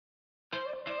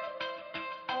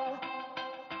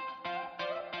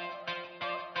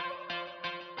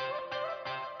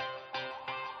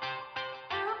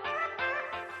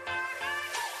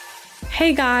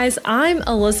Hey guys, I'm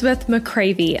Elizabeth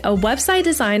McCravey, a website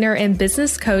designer and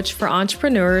business coach for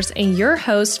entrepreneurs and your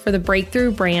host for the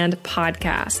Breakthrough Brand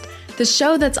podcast, the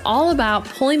show that's all about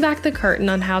pulling back the curtain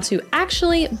on how to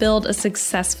actually build a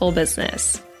successful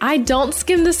business. I don't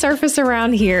skim the surface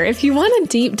around here. If you want a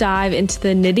deep dive into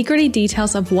the nitty-gritty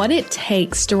details of what it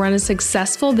takes to run a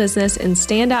successful business and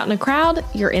stand out in a crowd,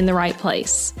 you're in the right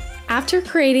place. After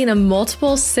creating a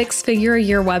multiple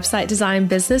six-figure-a-year website design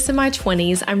business in my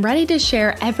 20s, I'm ready to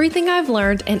share everything I've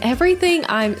learned and everything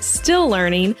I'm still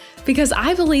learning because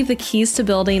I believe the keys to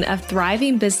building a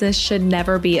thriving business should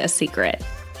never be a secret.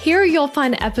 Here you'll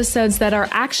find episodes that are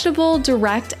actionable,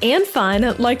 direct, and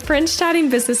fun, like friends chatting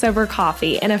business over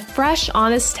coffee, and a fresh,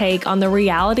 honest take on the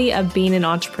reality of being an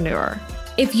entrepreneur.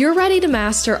 If you're ready to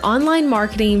master online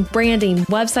marketing, branding,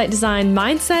 website design,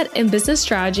 mindset, and business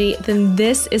strategy, then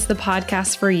this is the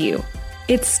podcast for you.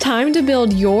 It's time to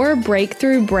build your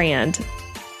breakthrough brand.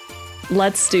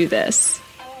 Let's do this.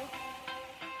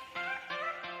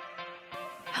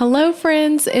 Hello,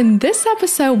 friends. In this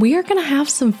episode, we are going to have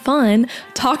some fun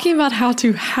talking about how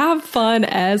to have fun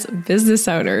as business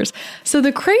owners. So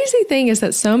the crazy thing is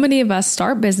that so many of us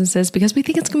start businesses because we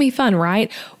think it's going to be fun,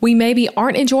 right? We maybe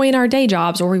aren't enjoying our day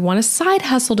jobs, or we want a side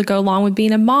hustle to go along with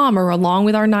being a mom or along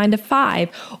with our 9-to-5,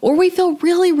 or we feel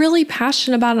really, really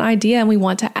passionate about an idea and we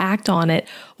want to act on it.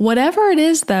 Whatever it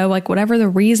is though, like whatever the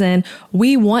reason,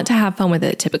 we want to have fun with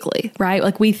it typically, right?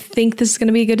 Like we think this is going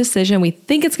to be a good decision. We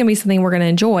think it's going to be something we're going to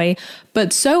enjoy,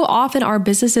 but so often our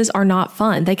businesses are not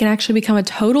fun. They can actually become a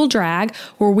total drag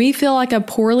where we feel like a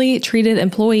poorly treated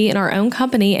employee in our own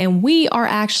company and we are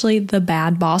actually the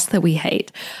bad boss that we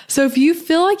hate. So if you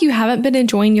feel like you haven't been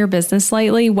enjoying your business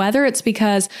lately, whether it's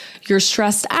because you're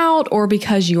stressed out or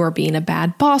because you are being a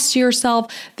bad boss to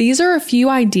yourself, these are a few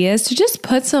ideas to just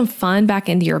put some fun back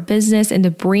into your business and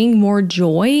to bring more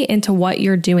joy into what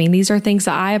you're doing. These are things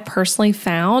that I have personally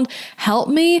found help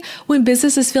me when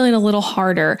business is feeling a little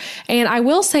harder. And I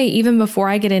will say, even before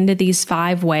I get into these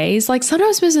 5 ways, like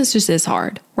sometimes business just is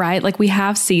hard, right? Like we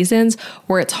have seasons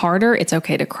where it's harder. It's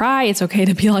okay to cry. It's okay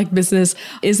to be like business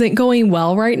isn't going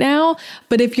well right now.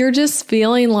 But if you're just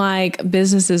feeling like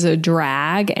business is a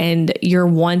drag and you're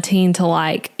wanting to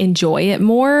like enjoy it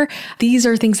more, these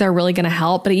are things that are really going to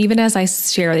help. But even as I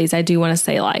share these, I do want to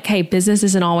say like, hey, business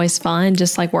isn't always fun.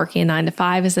 Just like working a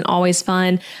 9-to-5 isn't always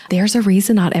fun. There's a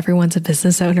reason not everyone's a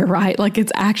business owner, right? Like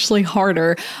it's actually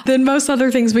harder than most other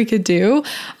things we could do.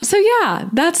 So yeah,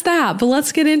 that's that. But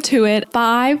let's get into it.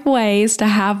 5 ways to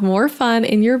have more fun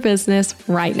in your business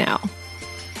right now.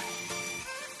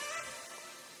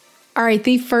 All right,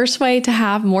 the first way to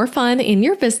have more fun in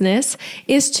your business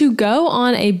is to go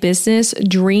on a business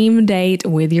dream date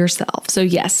with yourself. So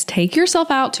yes, take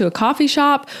yourself out to a coffee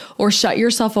shop or shut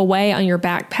yourself away on your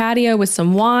back patio with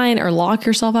some wine or lock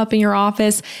yourself up in your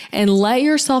office and let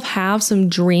yourself have some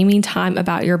dreaming time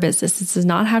about your business. This does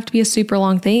not have to be a super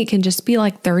long thing. It can just be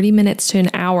like 30 minutes to an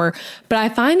hour. But I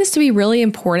find this to be really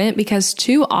important because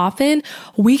too often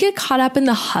we get caught up in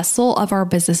the hustle of our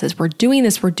businesses. We're doing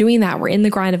this, we're doing that, we're in the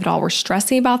grind of it all. We're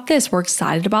stressing about this, we're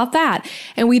excited about that.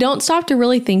 And we don't stop to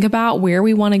really think about where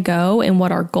we want to go and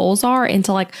what our goals are and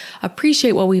to like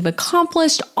appreciate what we've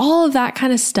accomplished, all of that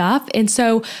kind of stuff. And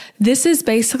so this is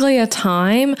basically a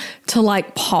time to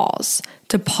like pause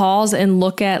and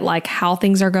look at like how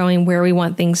things are going, where we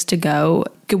want things to go,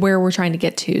 where we're trying to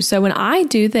get to. So when I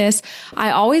do this,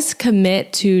 I always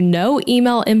commit to no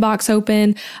email inbox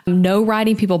open, no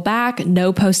writing people back,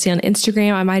 no posting on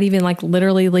Instagram. I might even like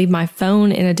literally leave my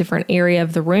phone in a different area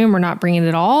of the room or not bring it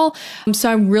at all.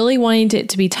 So I'm really wanting it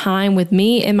to be time with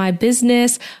me and my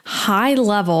business, high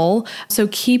level. So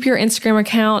keep your Instagram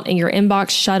account and your inbox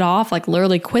shut off, like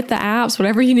literally quit the apps,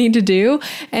 whatever you need to do.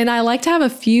 And I like to have a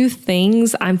few things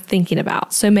I'm thinking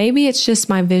about. So maybe it's just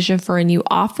my vision for a new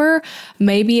offer.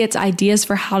 Maybe it's ideas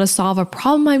for how to solve a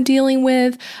problem I'm dealing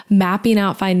with, mapping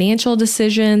out financial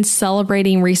decisions,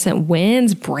 celebrating recent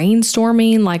wins,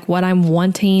 brainstorming like what I'm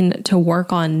wanting to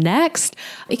work on next.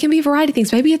 It can be a variety of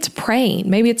things. Maybe it's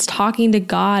praying. Maybe it's talking to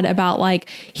God about like,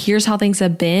 here's how things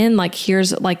have been. Like,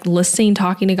 here's like listening,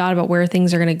 talking to God about where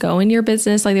things are going to go in your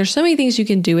business. Like there's so many things you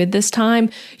can do at this time.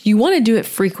 You want to do it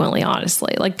frequently,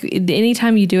 honestly. Like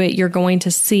anytime you do it, you're going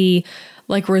to see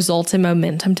like results in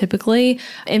momentum typically.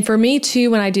 And for me too,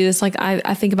 when I do this, like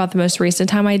I think about the most recent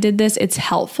time I did this, it's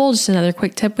helpful. Just another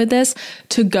quick tip with this,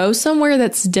 to go somewhere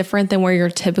that's different than where you're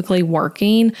typically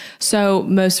working. So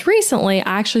most recently,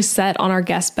 I actually sat on our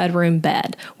guest bedroom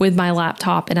bed with my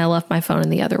laptop and I left my phone in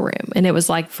the other room. And it was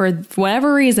like, for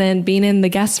whatever reason, being in the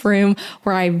guest room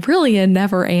where I really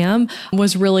never am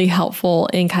was really helpful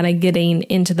in kind of getting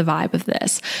into the vibe of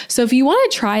this. So if you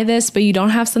want to try this, but you don't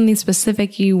have something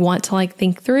specific you want to like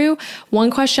think through,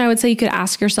 one question I would say you could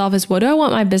ask yourself is, what do I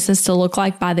want my business to look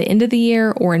like by the end of the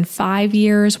year or in 5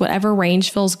 years, whatever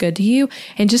range feels good to you,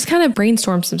 and just kind of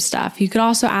brainstorm some stuff. You could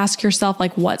also ask yourself,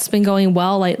 like, what's been going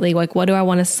well lately? Like, what do I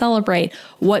want to celebrate?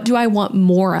 What do I want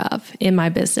more of in my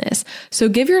business? So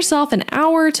give yourself an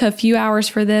hour to a few hours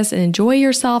for this and enjoy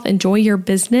yourself, enjoy your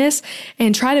business,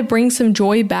 and try to bring some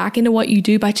joy back into what you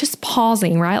do by just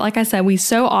pausing, right? Like I said, we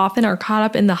so often are caught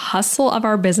up in the hustle of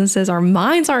our businesses. Our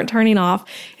minds aren't turning off.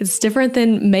 It's different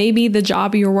than maybe the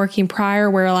job you were working prior,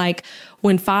 where like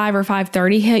when 5 or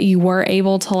 5:30 hit, you were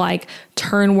able to like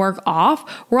turn work off.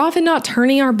 We're often not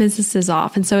turning our businesses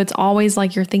off. And so it's always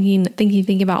like you're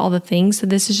thinking about all the things. So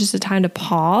this is just a time to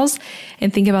pause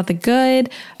and think about the good,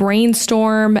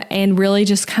 brainstorm, and really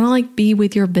just kind of like be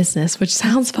with your business, which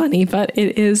sounds funny, but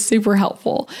it is super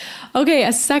helpful. Okay,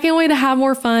 a second way to have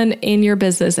more fun in your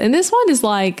business. And this one is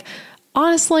like,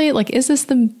 honestly, like, is this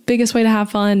the biggest way to have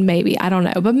fun? Maybe, I don't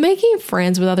know, but making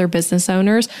friends with other business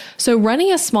owners. So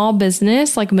running a small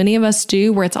business, like many of us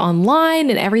do, where it's online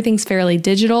and everything's fairly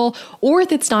digital, or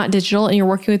if it's not digital and you're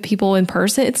working with people in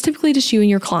person, it's typically just you and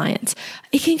your clients.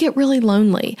 It can get really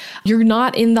lonely. You're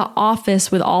not in the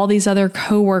office with all these other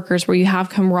coworkers where you have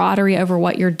camaraderie over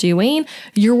what you're doing.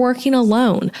 You're working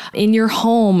alone in your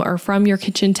home or from your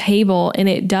kitchen table, and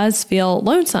it does feel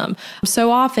lonesome so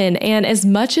often. And as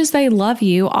much as they love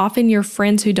you, often your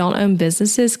friends who don't own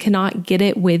businesses cannot get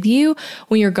it with you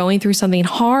when you're going through something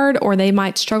hard, or they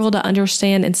might struggle to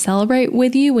understand and celebrate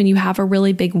with you when you have a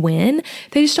really big win.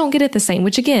 They just don't get it the same,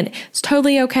 which again, it's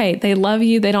totally okay. They love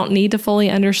you. They don't need to fully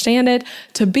understand it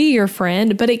to be your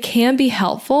friend, but it can be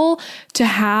helpful to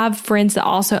have friends that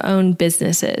also own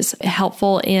businesses,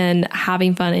 helpful in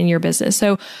having fun in your business.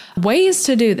 So ways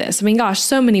to do this. I mean, gosh,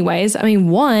 so many ways. I mean,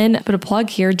 one, put a plug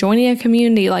here, joining a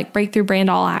community like Breakthrough Brand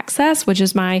All Access, which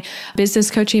is my business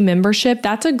coaching membership.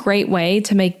 That's a great way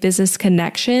to make business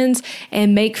connections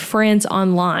and make friends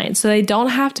online. So they don't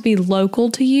have to be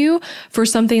local to you for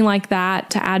something like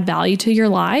that to add value to your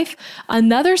life.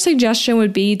 Another suggestion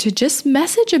would be to just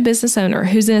message a business owner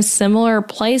who's in a similar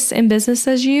place in business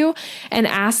as you and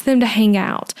ask them to hang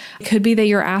out. It could be that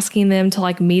you're asking them to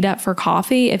like meet up for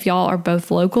coffee if y'all are both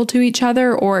local to each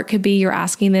other, or it could be you're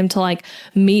asking them to like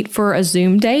meet for a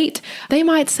Zoom date. They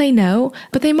might say no,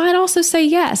 but they might also say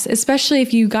yes, especially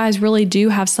if you guys really do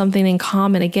have something in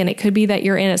common. Again, it could be that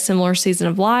you're in a similar season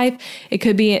of life. It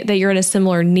could be that you're in a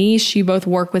similar niche. You both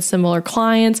work with similar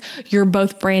clients. You're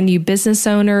both brand new business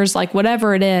owners, like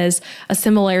whatever it is, a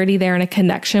similarity there and a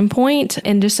connection point.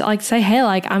 And just like say, hey,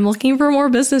 like I'm looking for more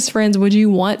business friends. Would you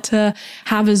want to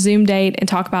have a Zoom date and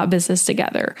talk about business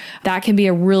together? That can be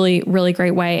a really, really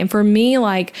great way. And for me,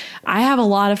 like I have a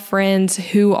lot of friends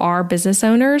who are business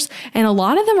owners, and a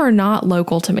lot of them are not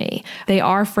local to me. They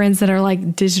are friends that are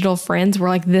like digital friends, where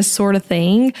like this sort of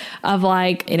thing of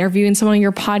like interviewing someone on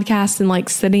your podcast and like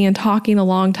sitting and talking a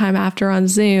long time after on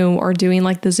Zoom, or doing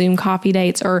like the Zoom coffee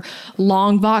dates or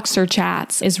long Voxer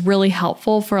chats is really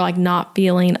helpful for like not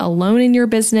feeling alone in your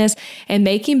business and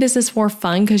making business more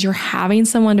fun, because you're having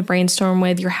someone to brainstorm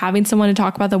with, you're having someone to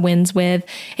talk about the wins with,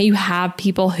 and you have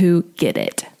people who get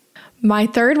it. My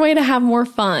third way to have more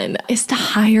fun is to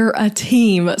hire a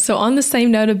team. So on the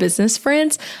same note of business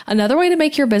friends, another way to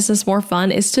make your business more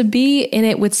fun is to be in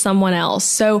it with someone else.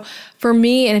 So for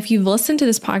me, and if you've listened to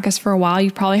this podcast for a while,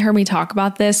 you've probably heard me talk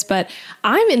about this, but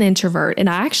I'm an introvert and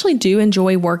I actually do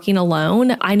enjoy working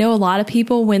alone. I know a lot of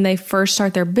people when they first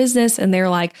start their business and they're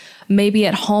like maybe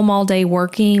at home all day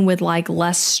working with like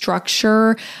less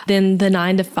structure than the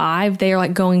 9 to 5, they're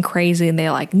like going crazy and they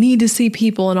like need to see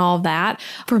people and all of that.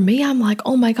 For me, I'm like,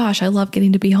 oh my gosh, I love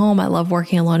getting to be home. I love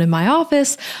working alone in my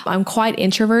office. I'm quite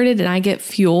introverted and I get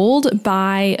fueled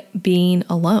by being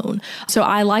alone. So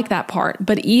I like that part.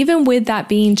 But even with that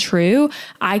being true,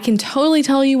 I can totally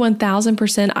tell you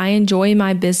 1000% I enjoy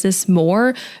my business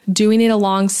more doing it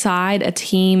alongside a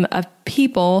team of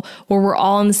people where we're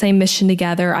all on the same mission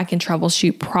together. I can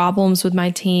troubleshoot problems with my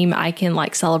team. I can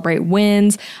like celebrate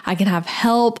wins. I can have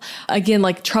help. Again,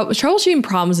 like troubleshooting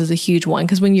problems is a huge one,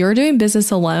 because when you're doing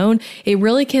business alone, it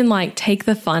really can like take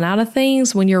the fun out of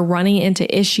things when you're running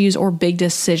into issues or big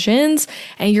decisions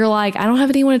and you're like, I don't have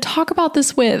anyone to talk about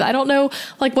this with. I don't know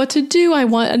like what to do. I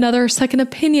want another second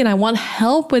opinion. I want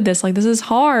help with this. Like, this is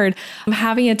hard.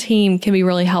 Having a team can be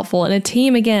really helpful. And a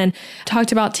team, again,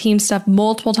 talked about team stuff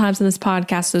multiple times in this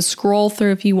podcast. So scroll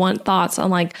through if you want thoughts on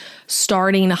like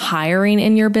starting hiring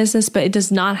in your business, but it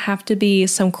does not have to be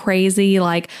some crazy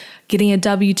like getting a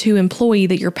W-2 employee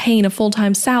that you're paying a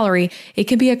full-time salary. It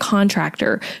can be a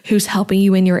contractor who's helping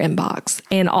you in your inbox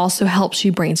and also helps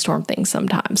you brainstorm things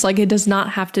sometimes. Like, it does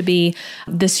not have to be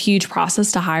this huge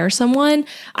process to hire someone.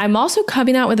 I'm also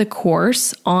coming out with a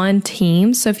course on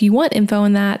Teams. So if you want info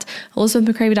on that,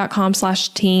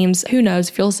 ElizabethMcCravey.com/Teams. Who knows,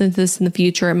 if you'll listen to this in the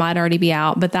future, it might already be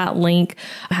out, but that link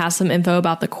has some info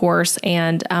about the course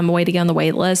and a way to get on the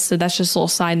wait list. So that's just a little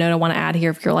side note I want to add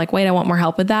here if you're like, wait, I want more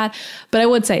help with that. But I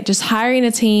would say just hiring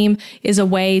a team is a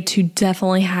way to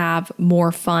definitely have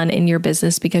more fun in your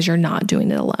business because you're not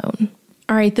doing it alone.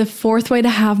 All right, the fourth way to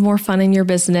have more fun in your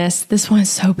business. This one is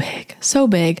so big, so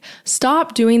big.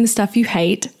 Stop doing the stuff you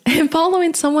hate and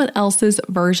following someone else's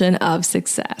version of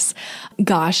success.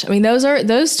 Gosh, I mean,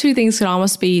 those two things could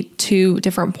almost be two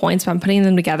different points, but I'm putting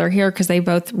them together here because they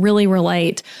both really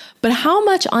relate. But how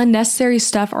much unnecessary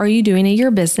stuff are you doing in your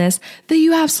business that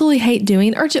you absolutely hate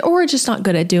doing or just not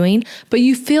good at doing, but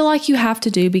you feel like you have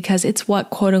to do because it's what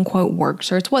quote unquote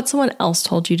works or it's what someone else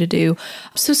told you to do?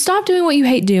 So stop doing what you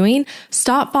hate doing.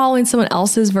 Stop following someone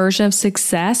else's version of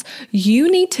success.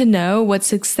 You need to know what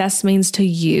success means to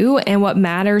you and what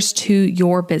matters to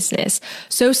your business.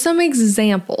 So some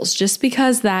examples, just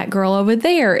because that girl over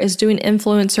there is doing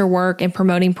influencer work and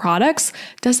promoting products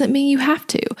doesn't mean you have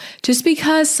to. Just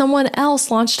because someone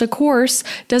else launched a course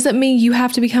doesn't mean you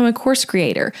have to become a course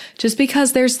creator. Just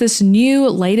because there's this new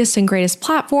latest and greatest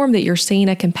platform that you're seeing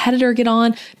a competitor get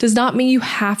on does not mean you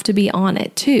have to be on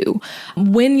it too.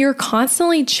 When you're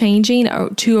constantly changing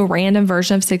to a random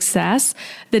version of success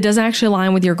that doesn't actually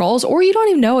align with your goals, or you don't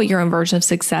even know what your own version of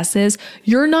success is,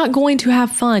 you're not going to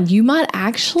have fun. You might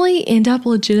actually end up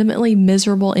legitimately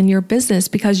miserable in your business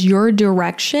because your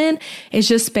direction is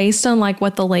just based on like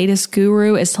what the latest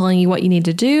guru is telling you what you need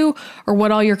to do or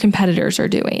what all your competitors are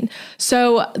doing.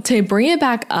 So to bring it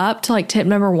back up to like tip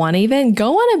number 1, even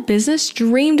go on a business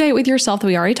dream date with yourself that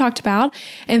we already talked about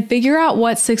and figure out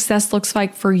what success looks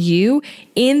like for you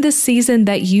in the season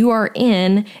that you are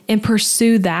in and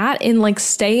pursue that and like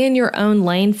stay in your own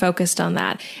lane focused on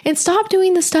that and stop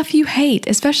doing the stuff you hate,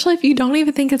 especially if you don't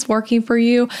even think it's working for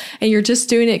you and you're just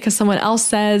doing it because someone else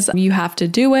says you have to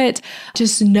do it.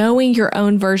 Just knowing your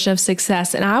own version of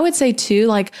success. And I would say too,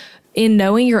 like, in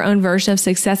knowing your own version of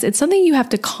success, it's something you have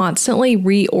to constantly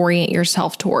reorient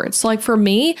yourself towards. So like for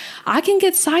me, I can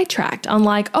get sidetracked on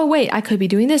like, oh wait, I could be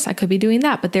doing this, I could be doing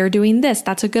that, but they're doing this.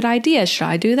 That's a good idea. Should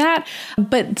I do that?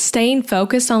 But staying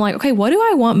focused on like, okay, what do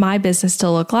I want my business to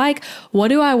look like? What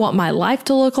do I want my life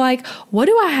to look like? What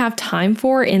do I have time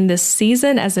for in this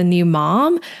season as a new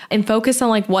mom? And focus on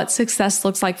like what success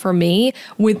looks like for me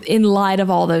in light of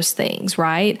all those things,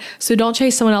 right? So don't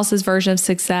chase someone else's version of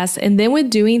success. And then with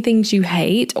doing things you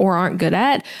hate or aren't good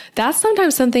at, that's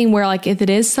sometimes something where like if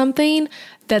it is something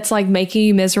that's like making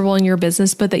you miserable in your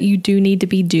business, but that you do need to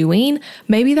be doing,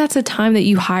 maybe that's a time that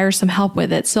you hire some help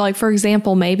with it. So like, for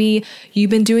example, maybe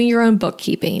you've been doing your own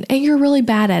bookkeeping and you're really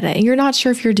bad at it and you're not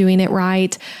sure if you're doing it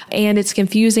right and it's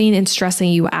confusing and stressing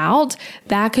you out.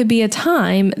 That could be a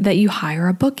time that you hire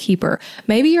a bookkeeper.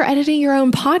 Maybe you're editing your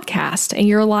own podcast and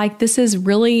you're like, this is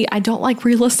really, I don't like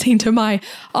re-listening to my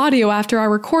audio after I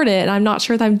record it. And I'm not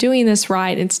sure if I'm doing this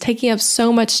right. It's taking up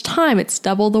so much time. It's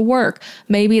double the work.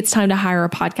 Maybe it's time to hire a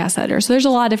podcast editor. So there's a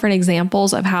lot of different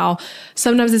examples of how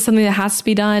sometimes it's something that has to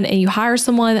be done and you hire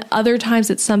someone. Other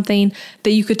times it's something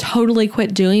that you could totally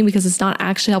quit doing because it's not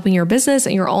actually helping your business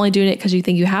and you're only doing it because you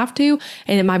think you have to.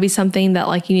 And it might be something that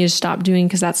like you need to stop doing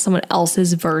because that's someone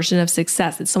else's version of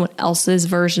success. It's someone else's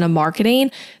version of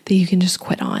marketing that you can just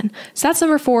quit on. So that's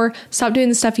number 4, stop doing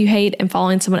the stuff you hate and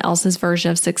following someone else's version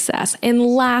of success. And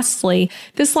lastly,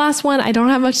 this last one, I don't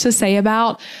have much to say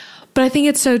about, But I think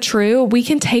it's so true. We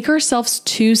can take ourselves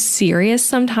too serious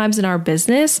sometimes in our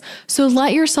business. So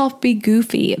let yourself be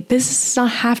goofy. Business does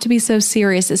not have to be so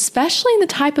serious, especially in the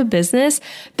type of business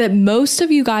that most of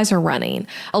you guys are running.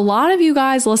 A lot of you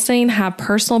guys listening have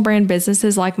personal brand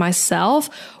businesses like myself,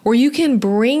 where you can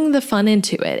bring the fun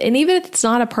into it. And even if it's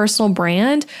not a personal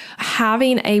brand,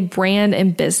 having a brand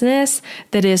and business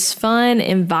that is fun,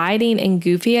 inviting, and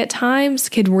goofy at times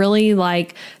could really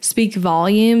speak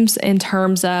volumes in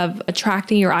terms of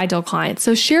attracting your ideal clients.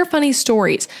 So share funny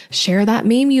stories. Share that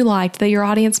meme you liked that your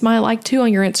audience might like too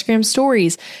on your Instagram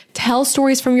stories. Tell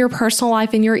stories from your personal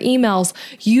life in your emails.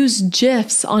 Use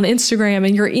GIFs on Instagram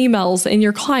in your emails, in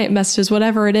your client messages,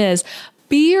 whatever it is.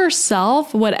 Be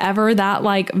yourself, whatever that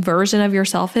version of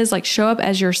yourself is. Show up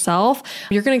as yourself.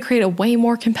 You're going to create a way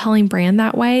more compelling brand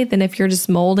that way than if you're just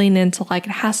molding into it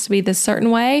has to be this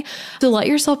certain way. So let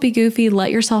yourself be goofy.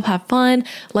 Let yourself have fun.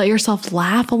 Let yourself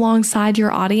laugh alongside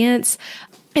your audience.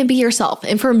 And be yourself.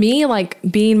 And for me,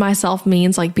 being myself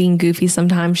means being goofy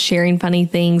sometimes, sharing funny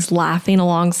things, laughing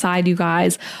alongside you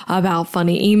guys about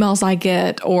funny emails I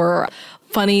get or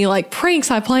funny pranks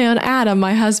I play on Adam,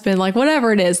 my husband,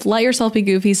 whatever it is. Let yourself be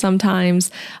goofy sometimes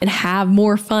and have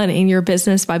more fun in your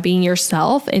business by being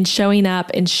yourself and showing up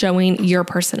and showing your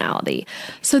personality.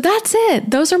 So that's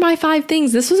it. Those are my 5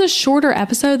 things. This was a shorter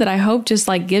episode that I hope just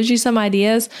gives you some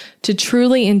ideas to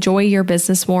truly enjoy your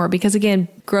business more, because again,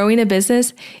 growing a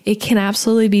business, it can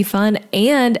absolutely be fun.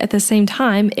 And at the same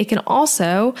time, it can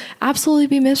also absolutely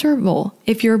be miserable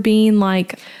if you're being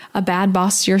a bad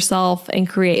boss to yourself and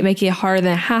making it harder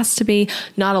than it has to be,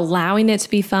 not allowing it to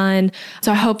be fun.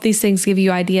 So I hope these things give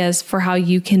you ideas for how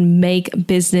you can make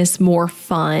business more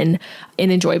fun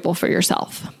and enjoyable for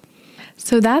yourself.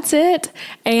 So that's it.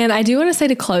 And I do want to say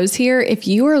to close here, if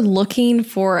you are looking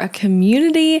for a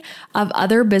community of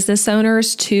other business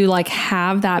owners to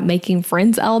have that making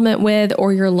friends element with,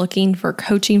 or you're looking for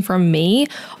coaching from me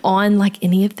on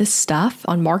any of this stuff,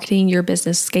 on marketing your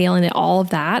business, scaling it, all of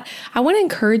that, I want to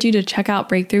encourage you to check out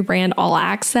Breakthrough Brand All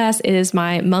Access. It is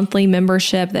my monthly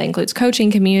membership that includes coaching,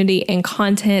 community, and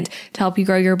content to help you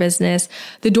grow your business.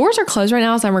 The doors are closed right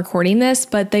now as I'm recording this,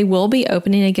 but they will be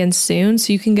opening again soon.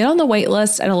 So you can get on the wait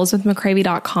list at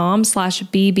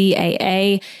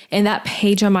elizabethmccravy.com/BBAA. And that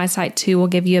page on my site too will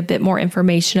give you a bit more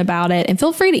information about it. And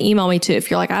feel free to email me too. If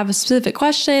you're I have a specific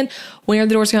question, when are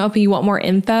the doors going to open? You want more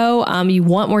info? You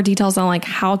want more details on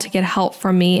how to get help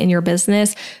from me in your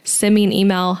business? Send me an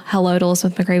email,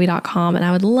 hello@elizabethmccravy.com. And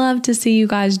I would love to see you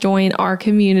guys join our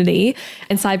community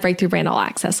inside Breakthrough Brand All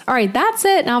Access. All right, that's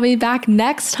it. And I'll be back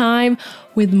next time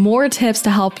with more tips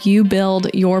to help you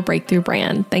build your breakthrough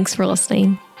brand. Thanks for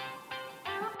listening.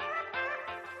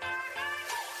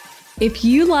 If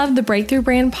you love the Breakthrough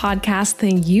Brand podcast,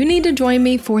 then you need to join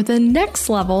me for the next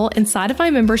level inside of my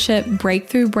membership,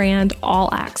 Breakthrough Brand All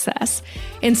Access.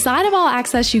 Inside of All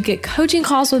Access, you get coaching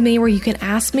calls with me where you can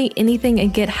ask me anything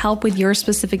and get help with your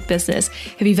specific business.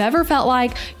 If you've ever felt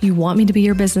like you want me to be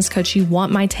your business coach, you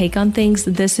want my take on things,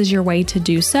 this is your way to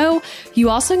do so.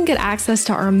 You also can get access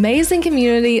to our amazing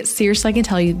community. Seriously, I can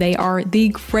tell you, they are the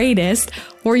greatest,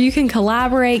 where you can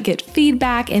collaborate, get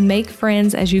feedback, and make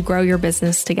friends as you grow your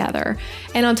business together.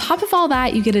 And on top of all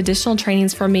that, you get additional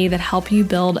trainings from me that help you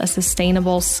build a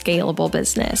sustainable, scalable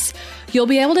business. You'll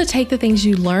be able to take the things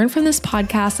you learn from this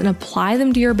podcast and apply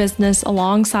them to your business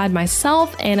alongside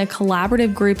myself and a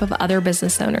collaborative group of other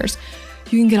business owners.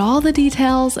 You can get all the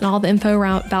details and all the info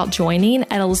about joining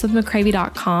at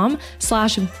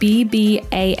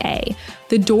elizabethmccravy.com/BBAA.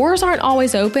 The doors aren't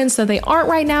always open, so they aren't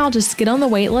right now. Just get on the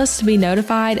wait list to be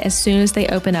notified as soon as they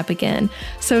open up again.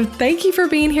 So thank you for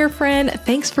being here, friend.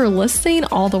 Thanks for listening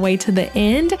all the way to the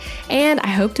end. And I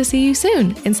hope to see you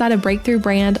soon inside of Breakthrough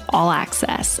Brand All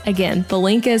Access. Again, the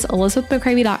link is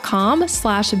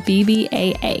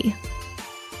elizabethmccravy.com/BBAA.